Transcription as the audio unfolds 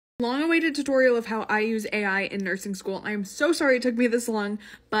Long-awaited tutorial of how I use AI in nursing school. I'm so sorry it took me this long,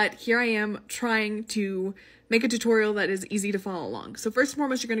 but here I am trying to make a tutorial that is easy to follow along. So first and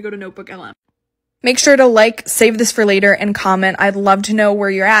foremost, you're going to go to Notebooklm. Make sure to like, save this for later, and comment. I'd love to know where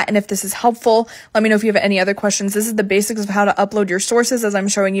you're at, and if this is helpful, let me know if you have any other questions. This is the basics of how to upload your sources, as I'm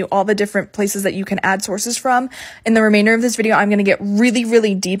showing you all the different places that you can add sources from. In the remainder of this video, I'm going to get really,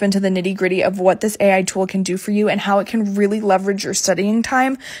 really deep into the nitty-gritty of what this AI tool can do for you and how it can really leverage your studying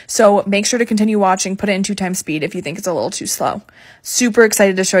time. So make sure to continue watching, put it in 2x speed if you think it's a little too slow. Super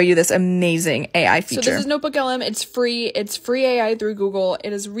excited to show you this amazing AI feature. So this is Notebooklm. It's free AI through Google.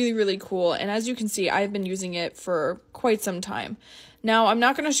 It is really, really cool, and as you can see, I've been using it for quite some time. Now, I'm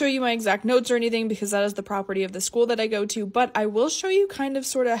not going to show you my exact notes or anything because that is the property of the school that I go to, but I will show you kind of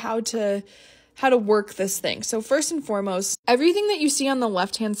sort of how to work this thing. So first and foremost, everything that you see on the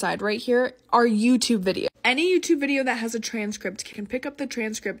left-hand side right here are YouTube videos. Any YouTube video that has a transcript can pick up the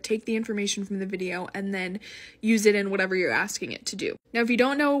transcript, take the information from the video, and then use it in whatever you're asking it to do. Now, if you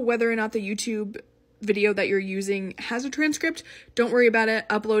don't know whether or not the YouTube video that you're using has a transcript, don't worry about it.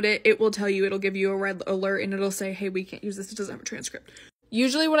 Upload it. It will tell you. It'll give you a red alert and it'll say, hey, we can't use this. It doesn't have a transcript.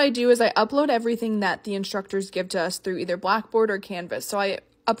 Usually what I do is I upload everything that the instructors give to us through either Blackboard or Canvas. So I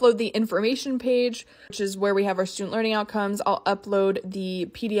upload the information page, which is where we have our student learning outcomes. I'll upload the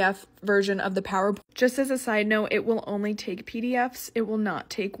PDF version of the PowerPoint. Just as a side note, it will only take PDFs. It will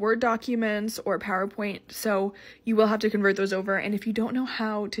not take Word documents or PowerPoint. So you will have to convert those over. And if you don't know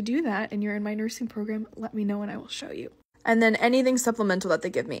how to do that and you're in my nursing program, let me know and I will show you. And then anything supplemental that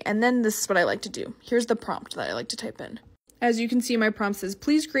they give me. And then this is what I like to do. Here's the prompt that I like to type in. As you can see, my prompt says,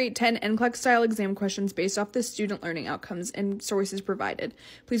 please create 10 NCLEX-style exam questions based off the student learning outcomes and sources provided.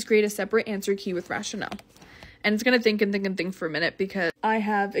 Please create a separate answer key with rationale. And it's going to think and think and think for a minute because I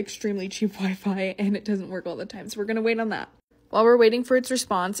have extremely cheap Wi-Fi and it doesn't work all the time. So we're going to wait on that. While we're waiting for its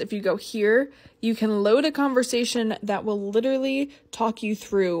response, if you go here, you can load a conversation that will literally talk you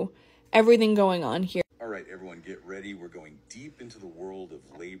through everything going on here. All right, everyone, get ready. We're going deep into the world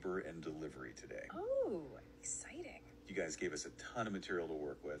of labor and delivery today. Oh, exciting. You guys gave us a ton of material to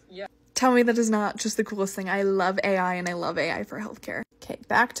work with. Yeah. Tell me that is not just the coolest thing. I love AI and I love AI for healthcare. Okay,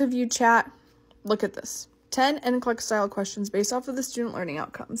 back to view chat. Look at this. 10 NCLEX style questions based off of the student learning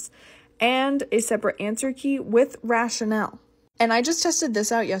outcomes and a separate answer key with rationale. And I just tested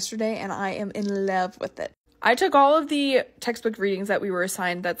this out yesterday and I am in love with it. I took all of the textbook readings that we were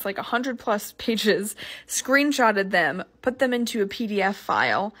assigned, that's like 100+ pages, screenshotted them, put them into a PDF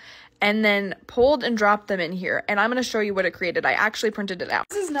file, and then pulled and dropped them in here. And I'm going to show you what it created. I actually printed it out.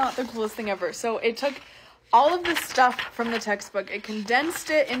 This is not the coolest thing ever. So it took all of the stuff from the textbook, it condensed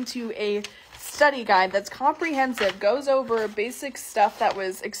it into a study guide that's comprehensive, goes over basic stuff that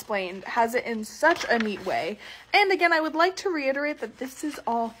was explained, has it in such a neat way. And again, I would like to reiterate that this is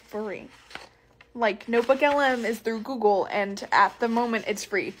all free. Like, Notebooklm is through Google, and at the moment, it's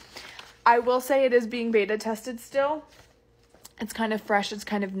free. I will say it is being beta tested still. It's kind of fresh, it's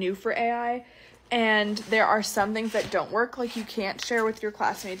kind of new for AI, and there are some things that don't work, like you can't share with your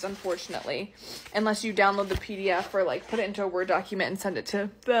classmates, unfortunately, unless you download the PDF or like put it into a Word document and send it to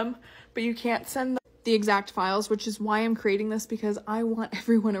them, but you can't send the exact files, which is why I'm creating this, because I want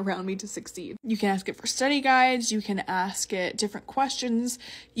everyone around me to succeed. You can ask it for study guides, you can ask it different questions,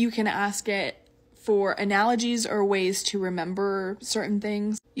 you can ask it for analogies or ways to remember certain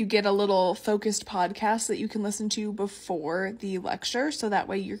things. You get a little focused podcast that you can listen to before the lecture, so that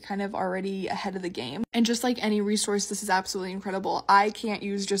way you're kind of already ahead of the game. And just like any resource, this is absolutely incredible. I can't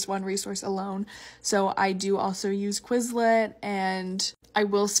use just one resource alone, so I do also use Quizlet, and I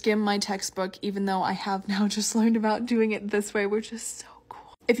will skim my textbook, even though I have now just learned about doing it this way, which is so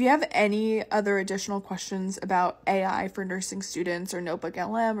cool. If you have any other additional questions about AI for nursing students or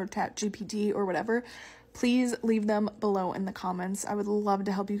Notebooklm or ChatGPT or whatever, please leave them below in the comments. I would love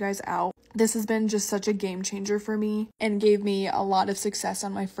to help you guys out. This has been just such a game changer for me and gave me a lot of success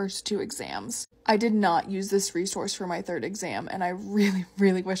on my first 2 exams. I did not use this resource for my 3rd exam, and I really,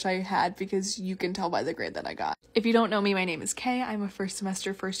 really wish I had, because you can tell by the grade that I got. If you don't know me, my name is Kay. I'm a first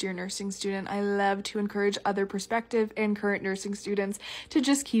semester, first year nursing student. I love to encourage other prospective and current nursing students to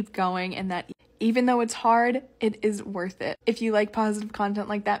just keep going, and that even though it's hard, it is worth it. If you like positive content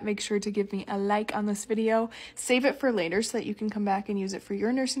like that, make sure to give me a like on this video, save it for later so that you can come back and use it for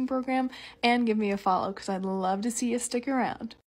your nursing program, and give me a follow because I'd love to see you stick around.